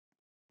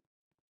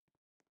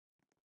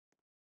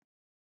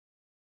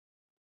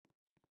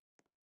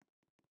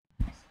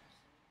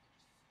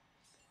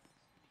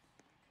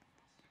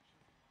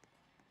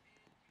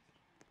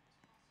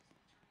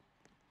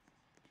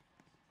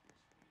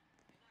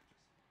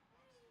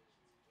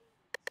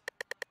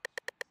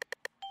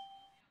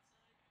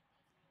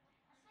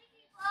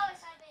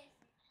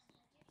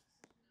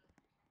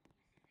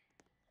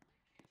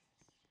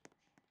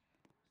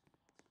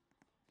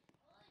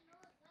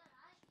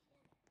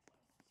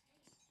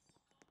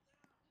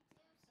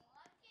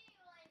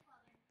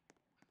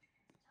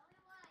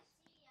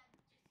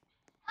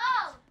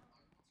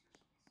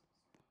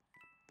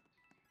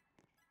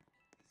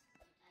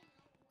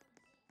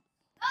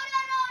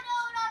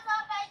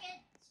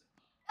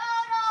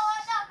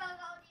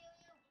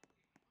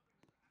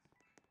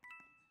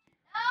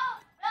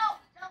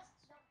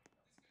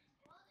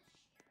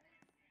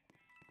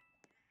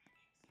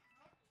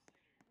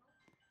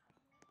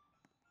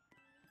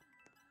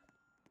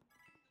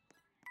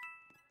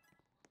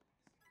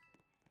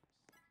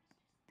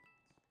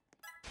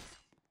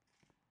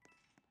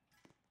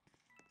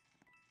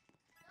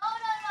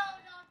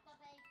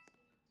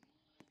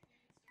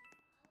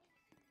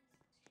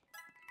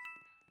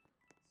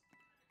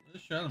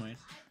Just tell me.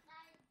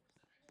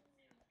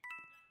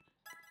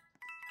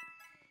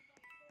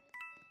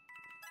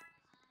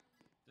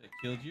 That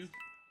killed you?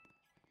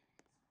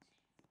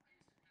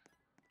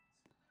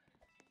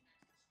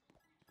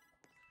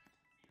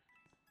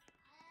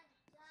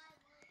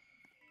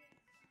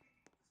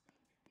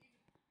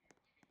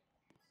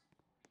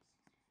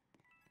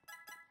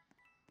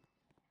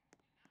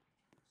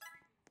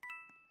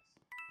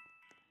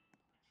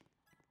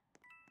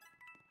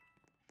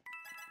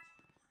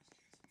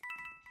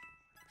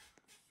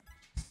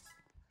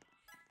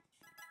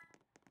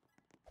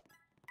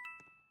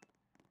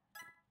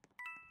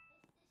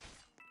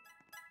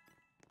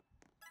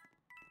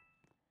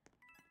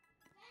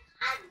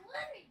 I'm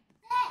literally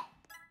dead.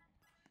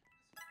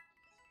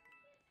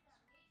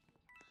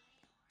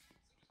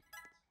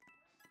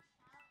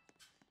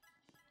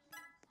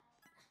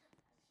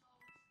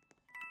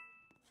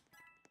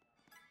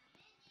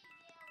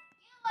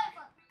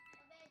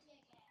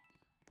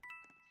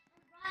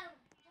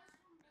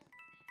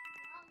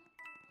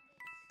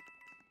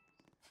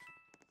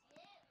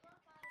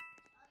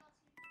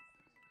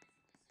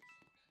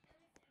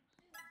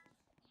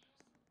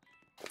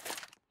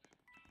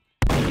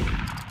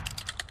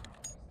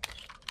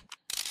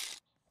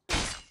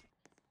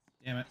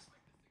 Damn it.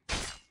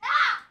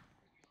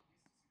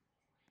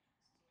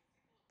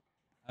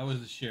 I was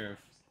the sheriff.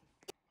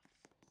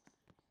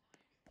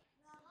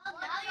 Well,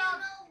 now you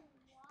know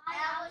why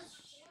I was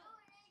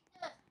shooting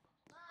the.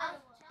 I was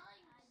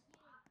telling you,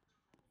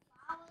 if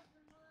I was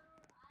the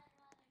murderer, I'd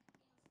rather kill.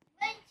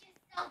 Make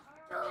yourself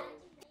do.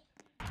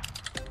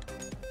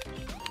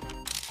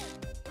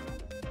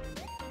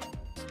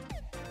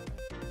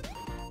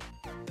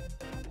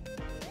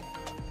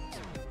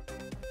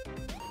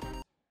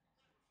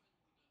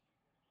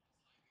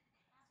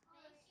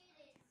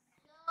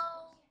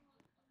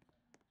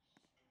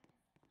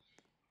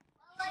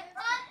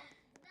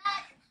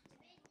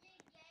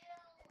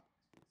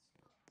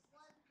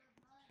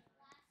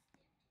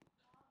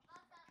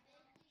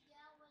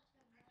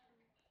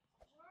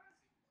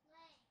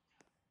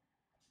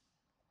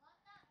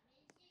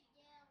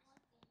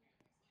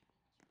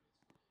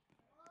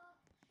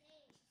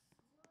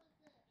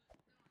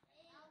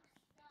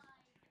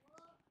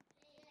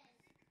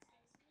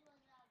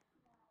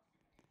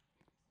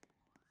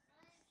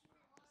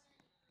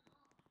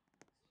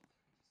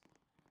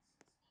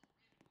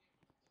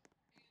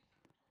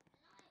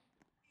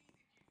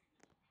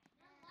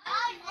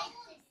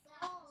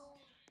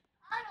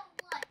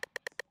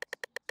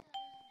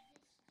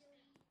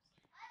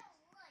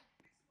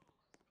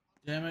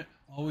 Damn it.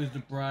 Always the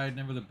bride,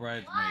 never the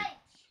bridesmaid.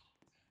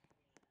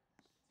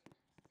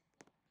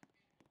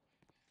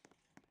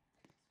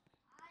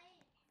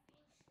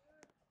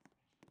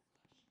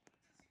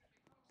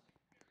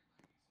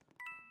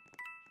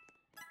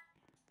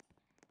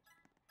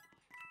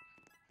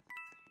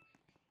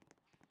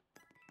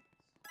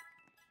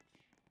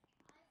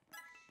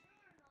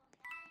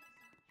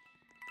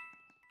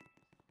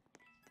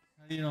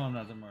 How do you know I'm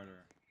not the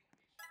murderer?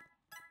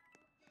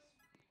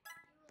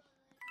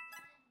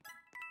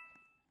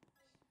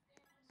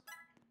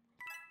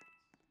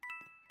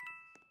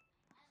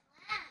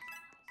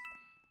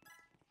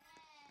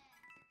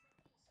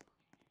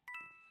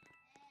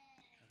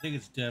 I think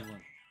it's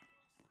Devlin.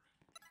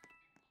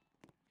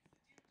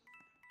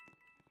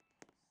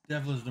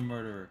 Devlin's the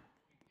murderer.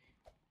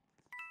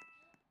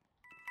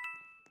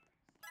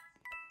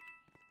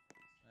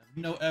 I have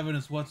no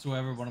evidence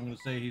whatsoever, but I'm going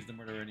to say he's the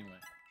murderer anyway.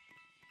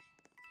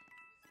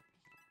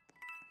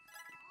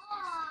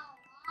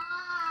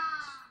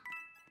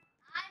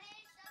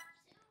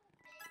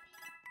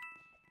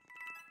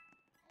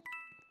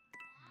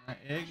 My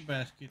egg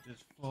basket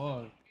is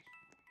full.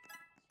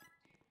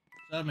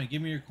 Salman,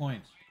 give me your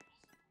coins.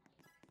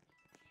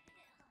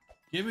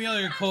 Give me all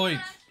your coins.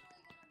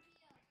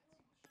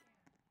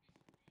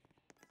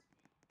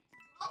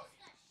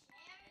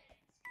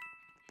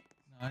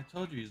 No, I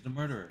told you he's the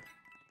murderer.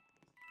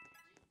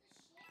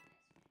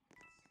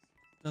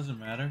 Doesn't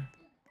matter.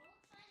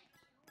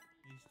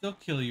 He'd still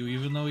kill you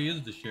even though he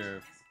is the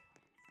sheriff.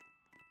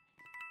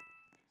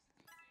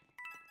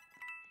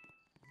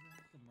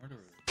 Who's the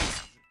murderer?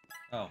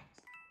 Oh,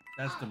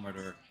 that's the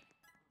murderer.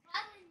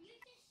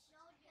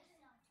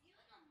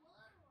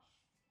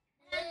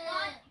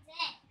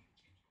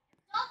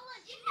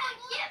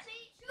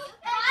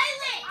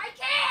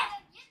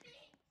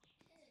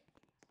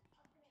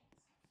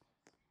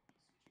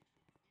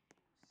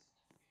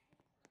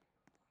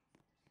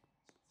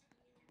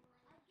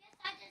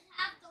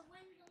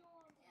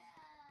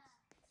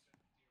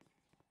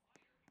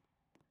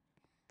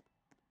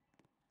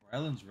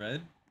 Ryland's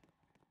red?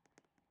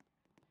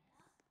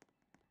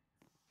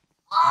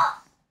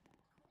 Oh!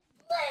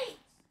 Please!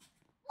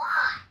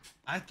 Why?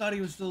 I thought he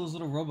was still his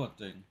little robot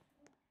thing.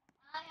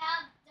 I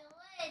have the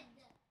lid.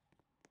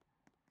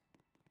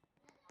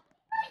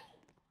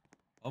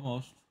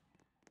 Almost.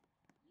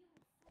 You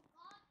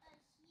forgot a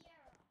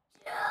hero.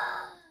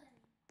 Done!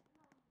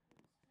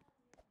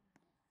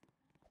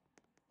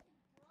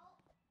 Bro,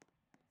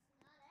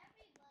 it's not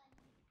everybody.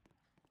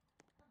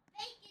 The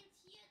bacon's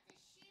here to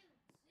shoot.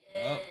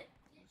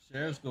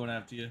 Sheriff's going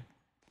after you.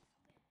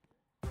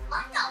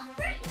 What the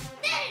frick?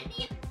 They didn't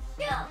even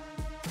shoot.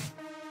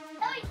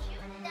 No, he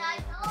shooting it.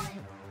 I told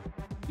him.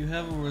 You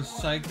have a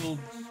recycled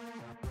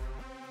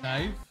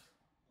knife?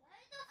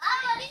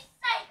 I'm a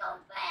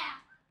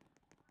psychopath.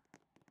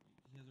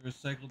 He has a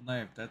recycled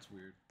knife. That's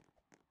weird.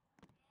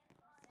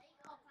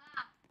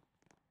 Psychopath.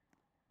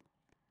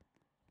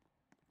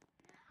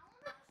 I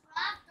want to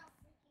craft a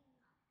freaking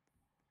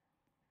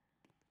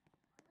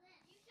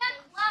knife. You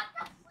can't craft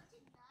a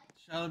freaking knife.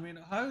 Charlemagne,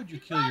 how would you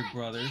kill your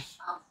brothers? A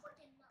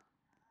freaking knife.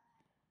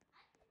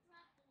 I can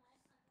craft a knife.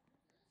 I can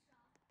go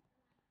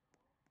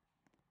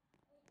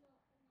to the shop. Wait, no,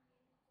 I'm not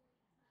able to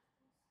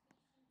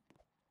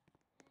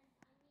crafting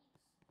station.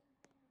 And I need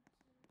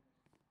stupid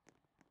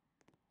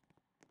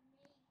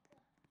materials to make these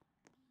weapons.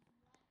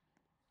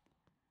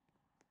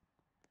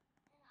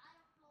 And I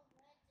don't know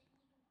where to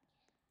even get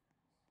these.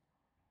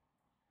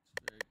 That's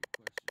a very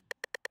good question.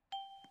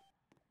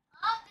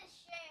 Of the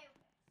sheriff.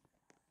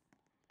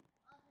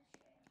 Of the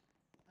sheriff.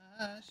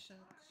 I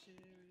shot the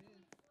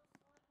sheriff,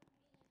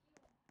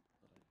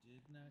 but I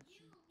did not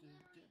shoot the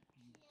deputy.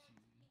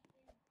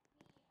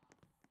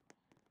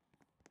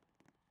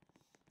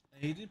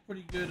 He did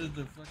pretty good as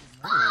the fucking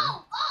murderer.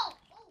 Oh!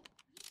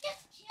 You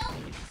just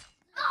killed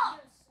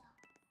yourself.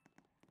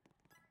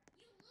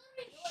 You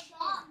literally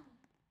shot me.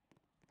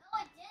 No,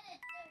 I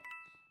didn't.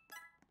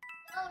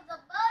 No, the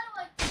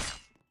murderer.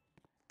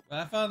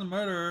 I found the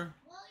murderer.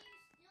 Well, you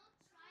still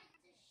tried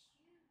to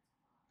shoot.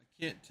 I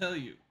can't tell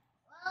you.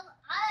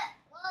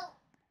 Well,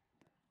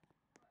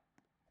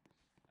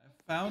 I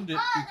found it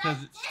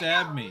because it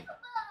stabbed me.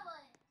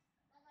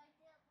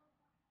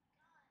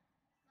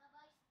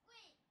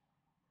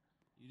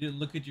 You didn't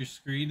look at your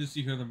screen to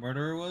see who the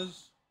murderer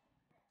was?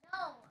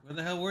 No. Where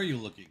the hell were you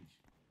looking?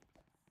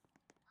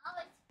 I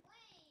was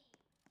fleeing.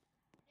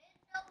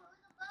 Didn't know who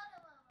the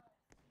murderer was.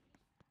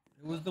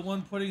 It was the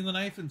one putting the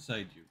knife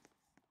inside you.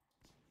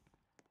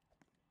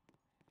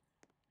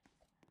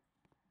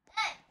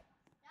 Hey,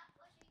 stop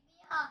pushing me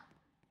off.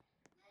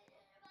 This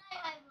is my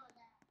rifle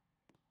now.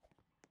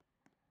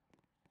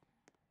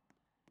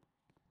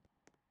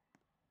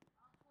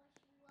 I'll push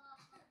you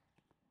off.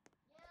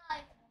 Yeah,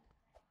 I will.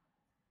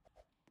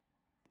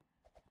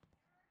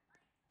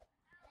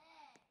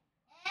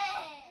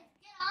 Hey, let's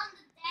get on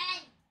the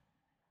tank.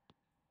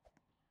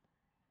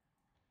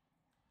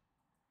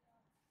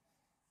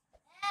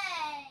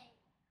 Hey,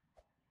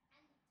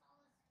 I'm the tallest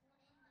one in there.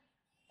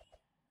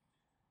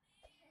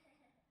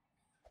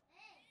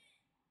 Hey,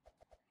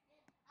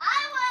 I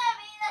want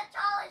to be the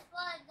tallest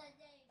one in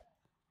the neighborhood.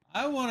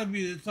 I want to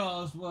be the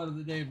tallest one in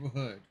the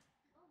neighborhood.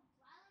 Oh,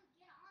 Rylan,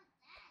 get on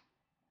that.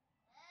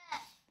 Yeah.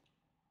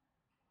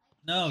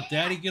 No,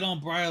 Daddy, get on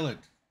Bryland.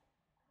 It's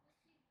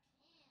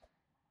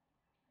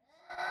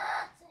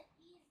easier than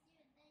you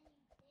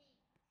think.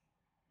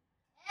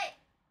 Hey,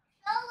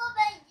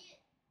 Sullivan, you're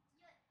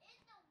in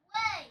the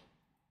way.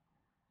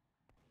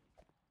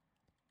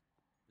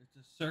 It's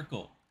a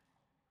circle.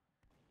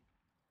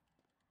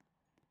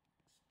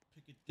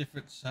 Just pick a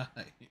different side.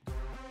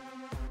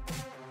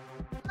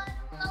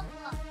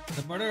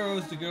 The murderer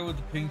was the girl with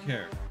the pink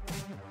hair.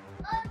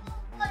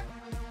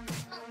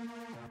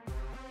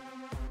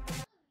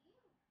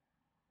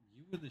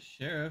 You were the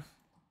sheriff.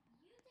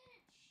 You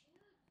didn't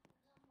shoot them.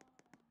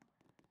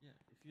 Yeah,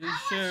 if you're the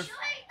sheriff.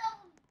 Shooting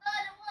them,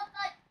 but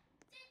I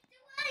didn't do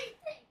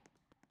anything.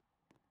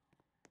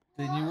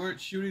 Then you weren't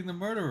shooting the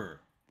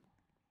murderer.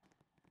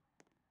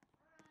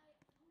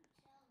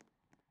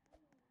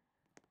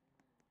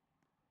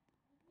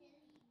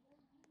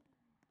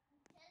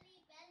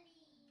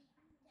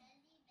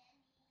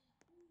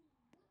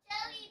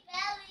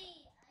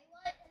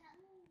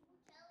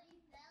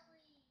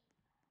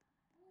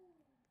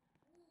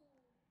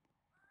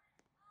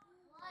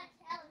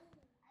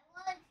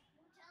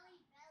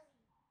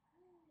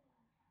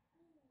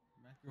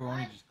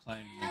 Macaroni just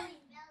climbed me. If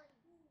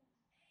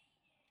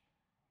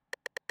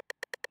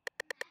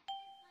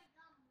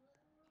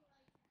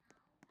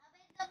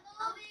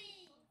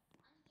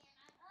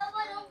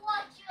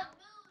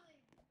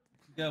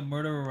you got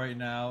murderer right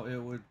now, it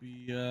would be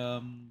you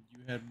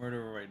had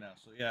murderer right now.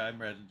 So yeah,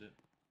 I'm resident it.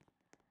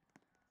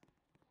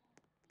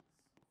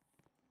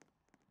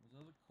 Where's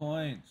all the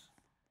coins?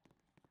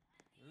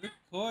 Where are the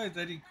coins?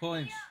 I need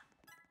coins.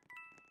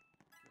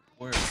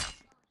 Where?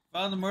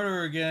 Found the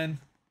murderer again.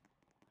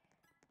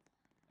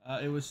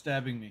 It was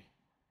stabbing me.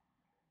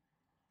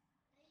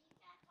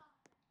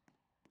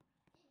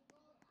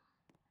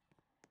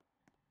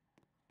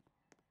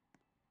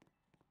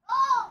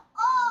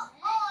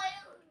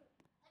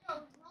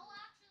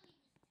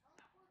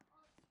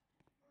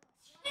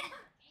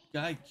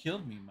 Guy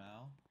killed me,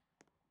 Mal.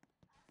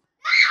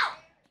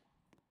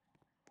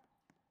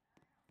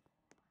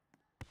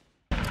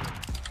 Oh,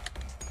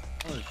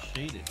 it's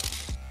shaded.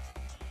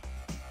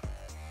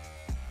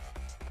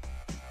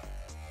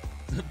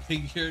 The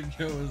pink-haired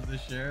girl was the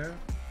sheriff.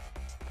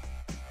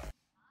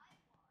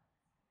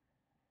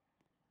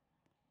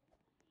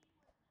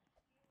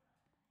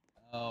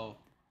 Oh.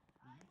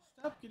 Will you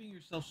stop getting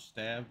yourself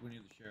stabbed when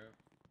you're the sheriff?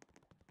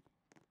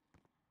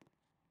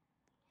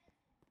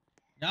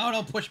 No,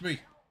 don't push me.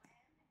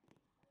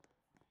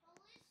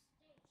 Police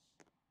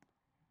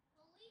station.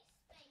 Police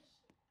station.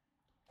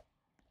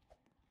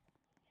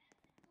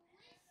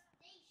 Police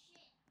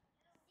station.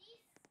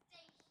 Police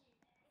station.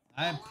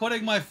 I'm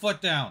putting my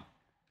foot down.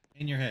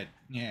 In your head.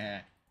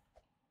 Yeah.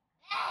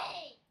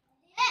 Hey!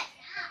 Yes!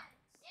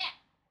 Yeah!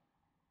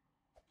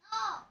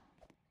 No!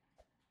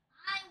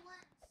 I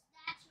want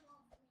Statue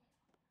of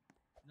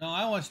Liberty. No,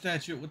 I want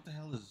statue. What the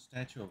hell is a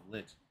statue of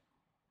lit? I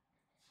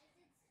said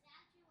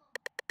Statue of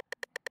Liberty.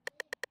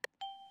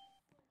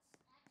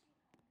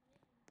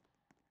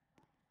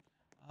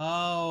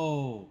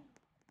 Oh.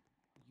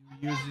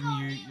 You I'm using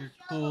gonna your go be a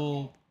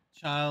cool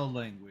child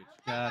language.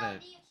 Got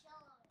it.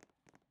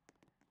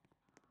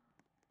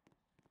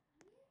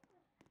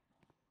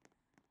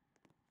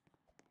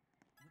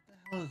 What the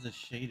hell is a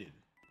shaded?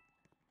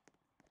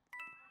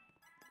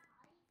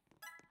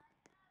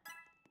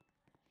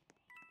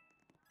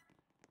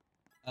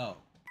 Oh.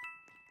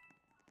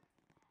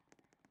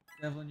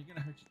 Devlin, you're gonna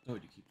hurt your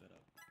throat. You keep that up.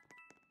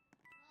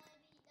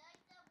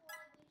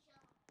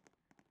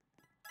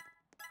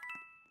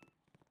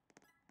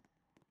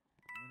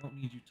 We don't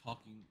need you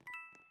talking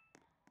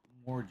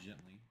more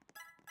gently.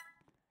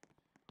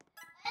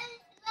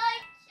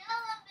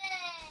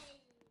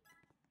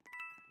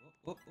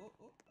 Oh, oh, oh,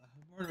 oh. I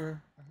heard murderer.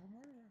 I heard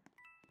murderer.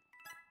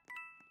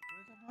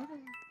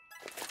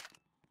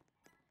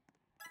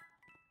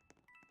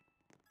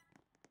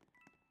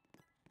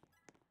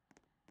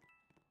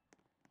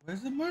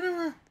 Where's the murderer? Where's the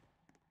murderer?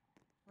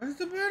 Where's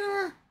the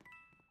murderer?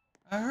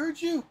 I heard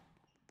you.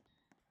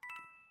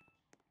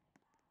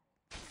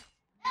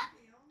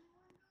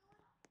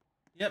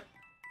 Yep.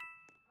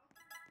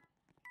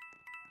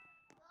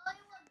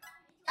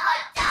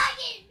 Stop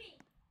tagging me!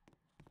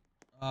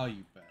 Oh,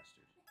 you bastard.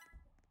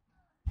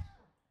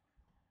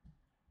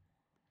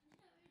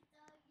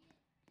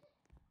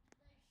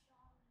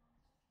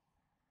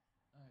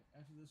 Alright,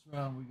 after this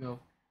round, we go.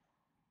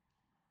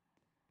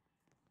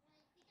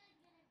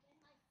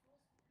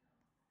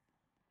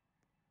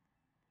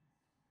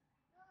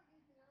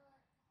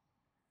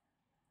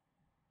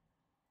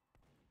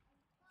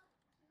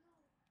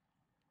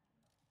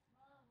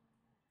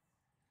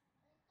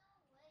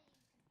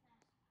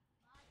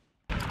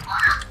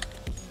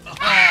 Oh,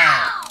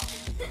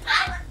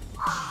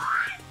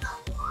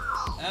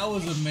 that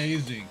was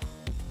amazing.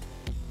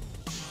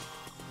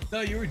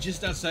 No, you were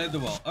just outside the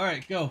wall.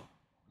 Alright, go.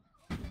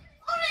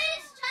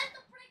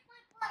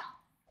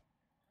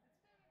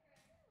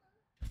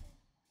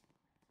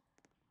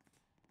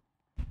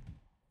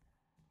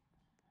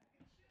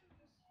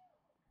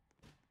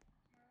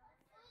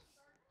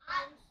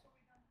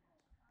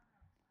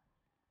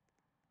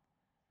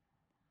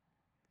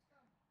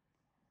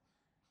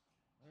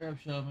 Hurry up,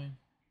 Shelby.